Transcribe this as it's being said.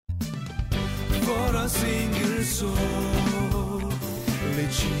for a single soul,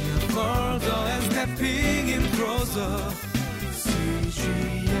 reaching further and stepping in closer.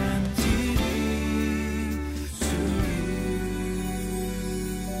 CGNTV to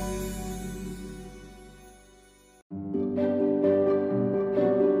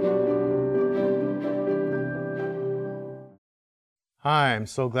Hi, I'm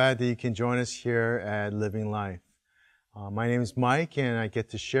so glad that you can join us here at Living Life. My name is Mike, and I get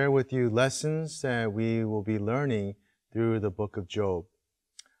to share with you lessons that we will be learning through the book of Job.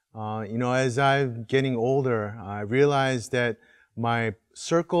 As I'm getting older, I realize that my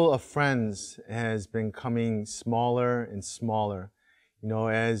circle of friends has been coming smaller and smaller.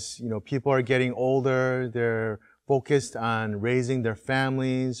 People are getting older, they're focused on raising their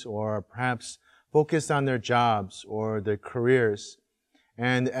families, or perhaps focused on their jobs or their careers.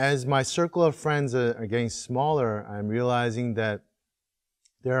 And as my circle of friends are getting smaller, I'm realizing that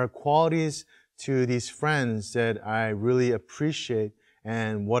there are qualities to these friends that I really appreciate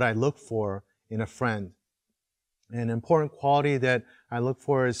and what I look for in a friend. An important quality that I look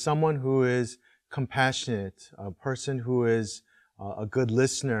for is someone who is compassionate, a person who is a good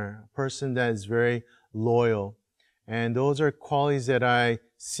listener, a person that is very loyal. And those are qualities that I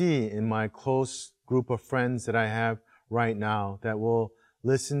see in my close group of friends that I have right now that will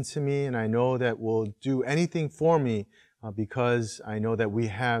listen to me, and I know that will do anything for me because I know that we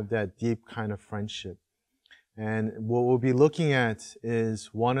have that deep kind of friendship. And what we'll be looking at is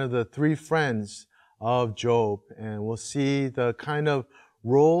one of the three friends of Job, and we'll see the kind of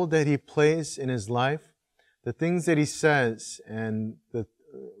role that he plays in his life, the things that he says, and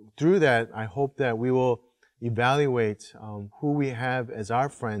through that, I hope that we will evaluate who we have as our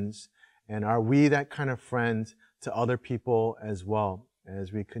friends, and are we that kind of friend to other people as well,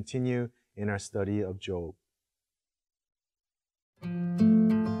 as we continue in our study of Job.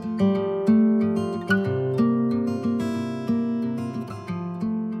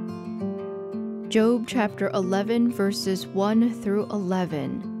 Job chapter 11, verses 1 through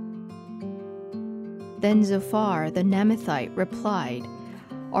 11. Then Zophar the Naamathite replied,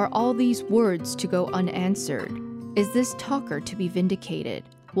 "Are all these words to go unanswered? Is this talker to be vindicated?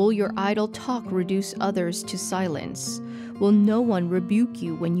 Will your idle talk reduce others to silence? Will no one rebuke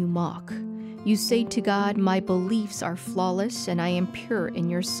you when you mock? You say to God, 'My beliefs are flawless, and I am pure in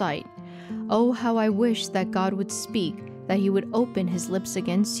your sight.' Oh, how I wish that God would speak, that he would open his lips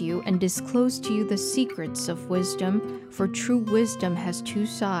against you and disclose to you the secrets of wisdom, for true wisdom has two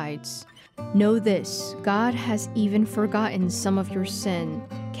sides. Know this, God has even forgotten some of your sin.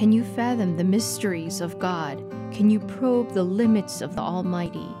 Can you fathom the mysteries of God? Can you probe the limits of the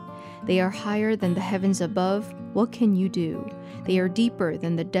Almighty? They are higher than the heavens above. What can you do? They are deeper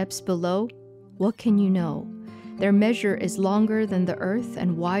than the depths below. What can you know? Their measure is longer than the earth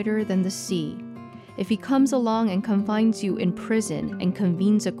and wider than the sea. If he comes along and confines you in prison and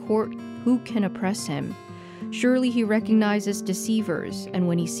convenes a court, who can oppress him? Surely he recognizes deceivers, and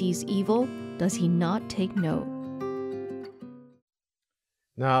when he sees evil, does he not take note?"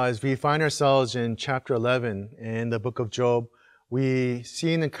 Now, as we find ourselves in chapter 11 in the book of Job, we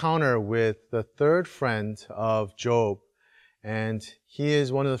see an encounter with the third friend of Job. And he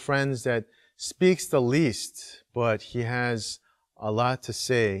is one of the friends that speaks the least, but he has a lot to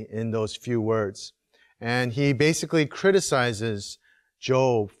say in those few words. And he basically criticizes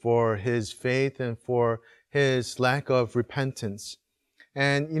Job for his faith and for his lack of repentance.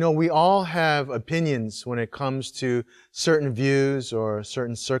 And, we all have opinions when it comes to certain views or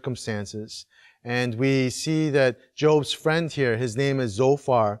certain circumstances. And we see that Job's friend here, his name is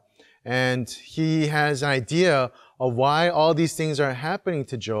Zophar, and he has an idea of why all these things are happening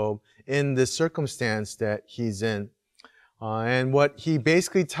to Job in the circumstance that he's in. And what he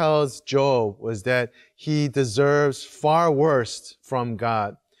basically tells Job was that he deserves far worse from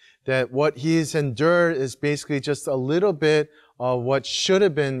God. That what he's endured is basically just a little bit of what should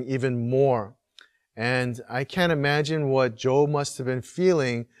have been even more. And I can't imagine what Job must have been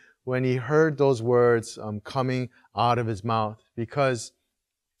feeling when he heard those words coming out of his mouth. Because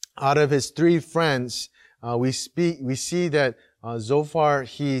out of his three friends, we see that Zophar,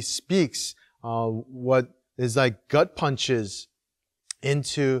 he speaks what is like gut punches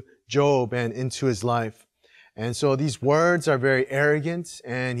into Job and into his life. And so these words are very arrogant,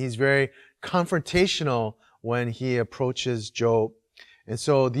 and he's very confrontational when he approaches Job. And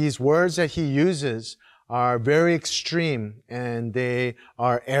so these words that he uses are very extreme, and they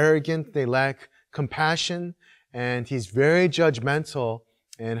are arrogant, they lack compassion, and he's very judgmental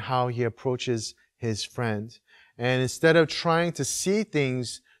in how he approaches his friend. And instead of trying to see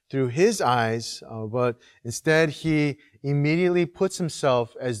things through his eyes, but instead he immediately puts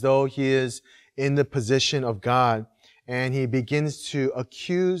himself as though he is in the position of God, and he begins to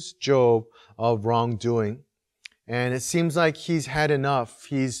accuse Job of wrongdoing. And it seems like he's had enough.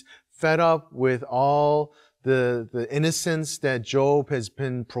 He's fed up with all the innocence that Job has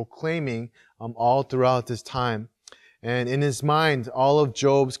been proclaiming all throughout this time. And in his mind, all of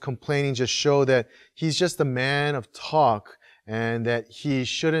Job's complaining just show that he's just a man of talk and that he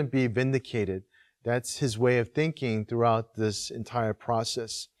shouldn't be vindicated. That's his way of thinking throughout this entire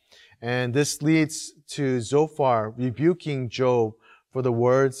process. And this leads to Zophar rebuking Job for the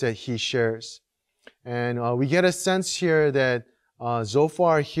words that he shares. And we get a sense here that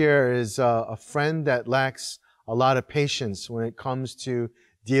Zophar here is a friend that lacks a lot of patience when it comes to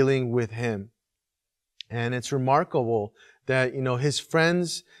dealing with him. And it's remarkable that, his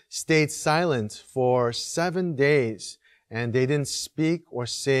friends stayed silent for 7 days and they didn't speak or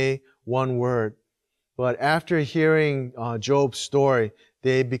say one word. But after hearing Job's story,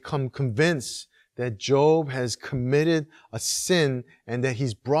 they become convinced that Job has committed a sin and that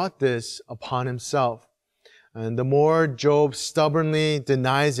he's brought this upon himself. And the more Job stubbornly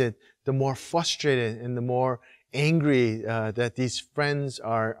denies it, the more frustrated and the more angry that these friends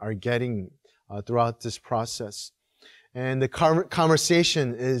are getting throughout this process. And the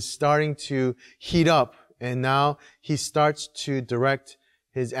conversation is starting to heat up, and now he starts to direct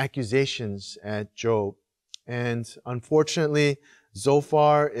his accusations at Job. And unfortunately,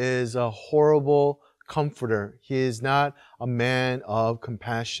 Zophar is a horrible comforter. He is not a man of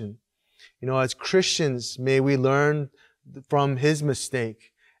compassion. As Christians, may we learn from his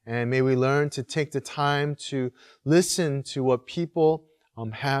mistake, and may we learn to take the time to listen to what people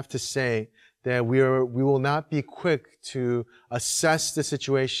have to say, that we will not be quick to assess the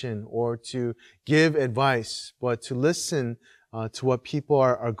situation or to give advice, but to listen to what people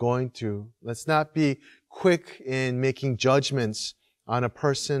are going through. Let's not be quick in making judgments on a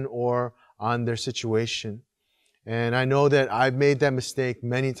person or on their situation. And I know that I've made that mistake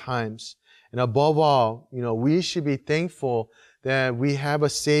many times. And above all, we should be thankful that we have a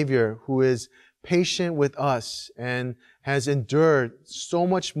Savior who is patient with us and has endured so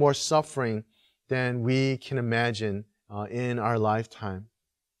much more suffering than we can imagine in our lifetime.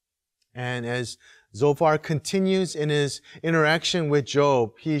 And as Zophar continues in his interaction with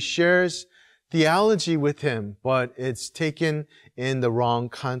Job, he shares theology with him, but it's taken in the wrong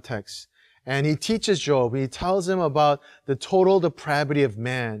context. And he teaches Job, he tells him about the total depravity of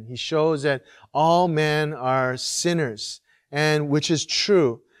man. He shows that all men are sinners, and which is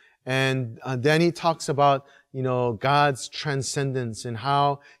true. And then he talks about, God's transcendence and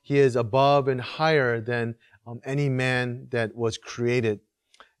how he is above and higher than any man that was created.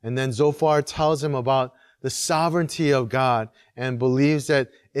 And then Zophar tells him about the sovereignty of God and believes that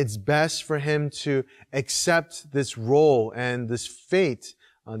it's best for him to accept this role and this fate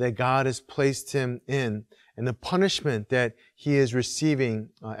that God has placed him in and the punishment that he is receiving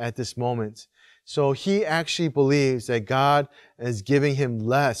at this moment. So he actually believes that God is giving him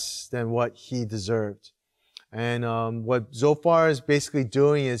less than what he deserved. And what Zophar is basically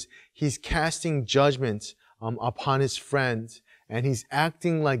doing is he's casting judgment upon his friend, and he's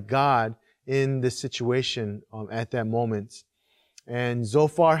acting like God in this situation at that moment. And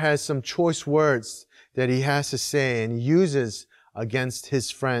Zophar has some choice words that he has to say, and he uses against his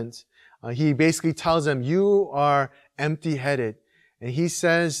friend. He basically tells him, "You are empty-headed," and he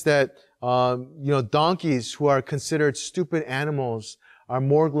says that donkeys who are considered stupid animals are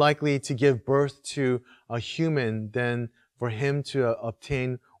more likely to give birth to a human than for him to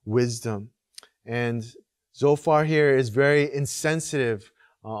obtain wisdom. And Zophar here is very insensitive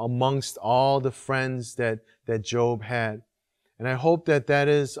amongst all the friends that Job had. And I hope that that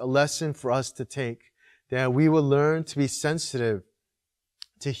is a lesson for us to take, that we will learn to be sensitive,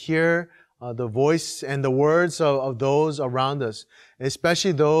 to hear the voice and the words of those around us,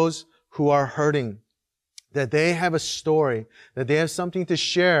 especially those who are hurting, that they have a story, that they have something to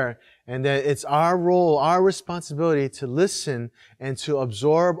share, and that it's our role, our responsibility to listen and to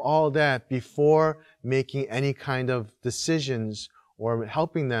absorb all that before making any kind of decisions or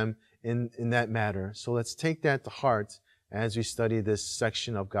helping them in that matter. So let's take that to heart as we study this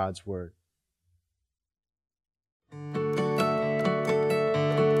section of God's Word.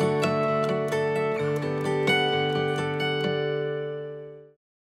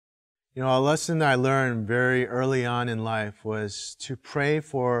 A lesson that I learned very early on in life was to pray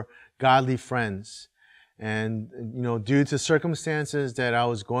for godly friends. And, due to circumstances that I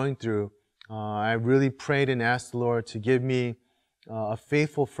was going through, I really prayed and asked the Lord to give me a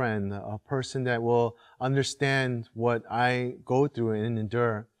faithful friend, a person that will understand what I go through and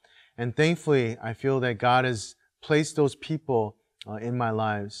endure. And thankfully, I feel that God has placed those people in my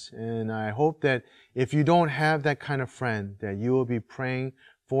lives. And I hope that if you don't have that kind of friend, that you will be praying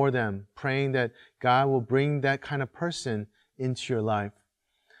for them, praying that God will bring that kind of person into your life.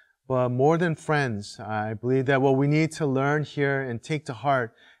 But more than friends, I believe that what we need to learn here and take to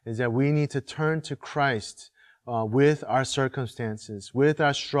heart is that we need to turn to Christ with our circumstances, with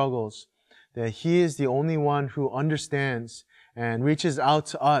our struggles, that He is the only one who understands and reaches out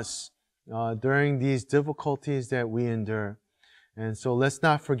to us during these difficulties that we endure. And so let's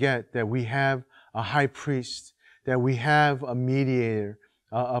not forget that we have a high priest, that we have a mediator,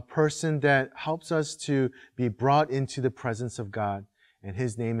 a person that helps us to be brought into the presence of God. And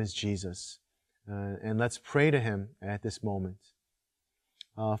His name is Jesus. And let's pray to Him at this moment.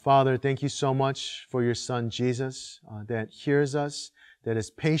 Father, thank you so much for your Son, Jesus, that hears us, that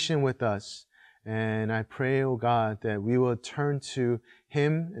is patient with us. And I pray, oh God, that we will turn to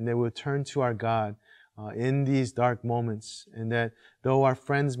Him and that we'll turn to our God in these dark moments. And that though our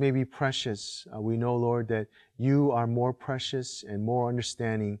friends may be precious, we know, Lord, that you are more precious and more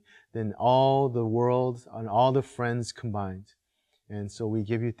understanding than all the world and all the friends combined. And so we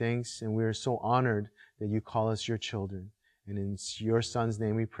give you thanks, and we are so honored that you call us your children. And in your Son's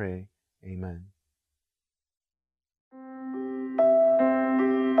name we pray. Amen.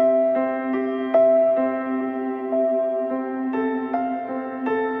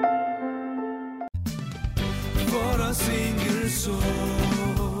 For a single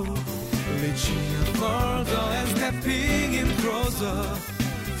soul, reaching further and stepping in closer.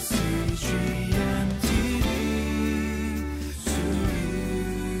 CGM.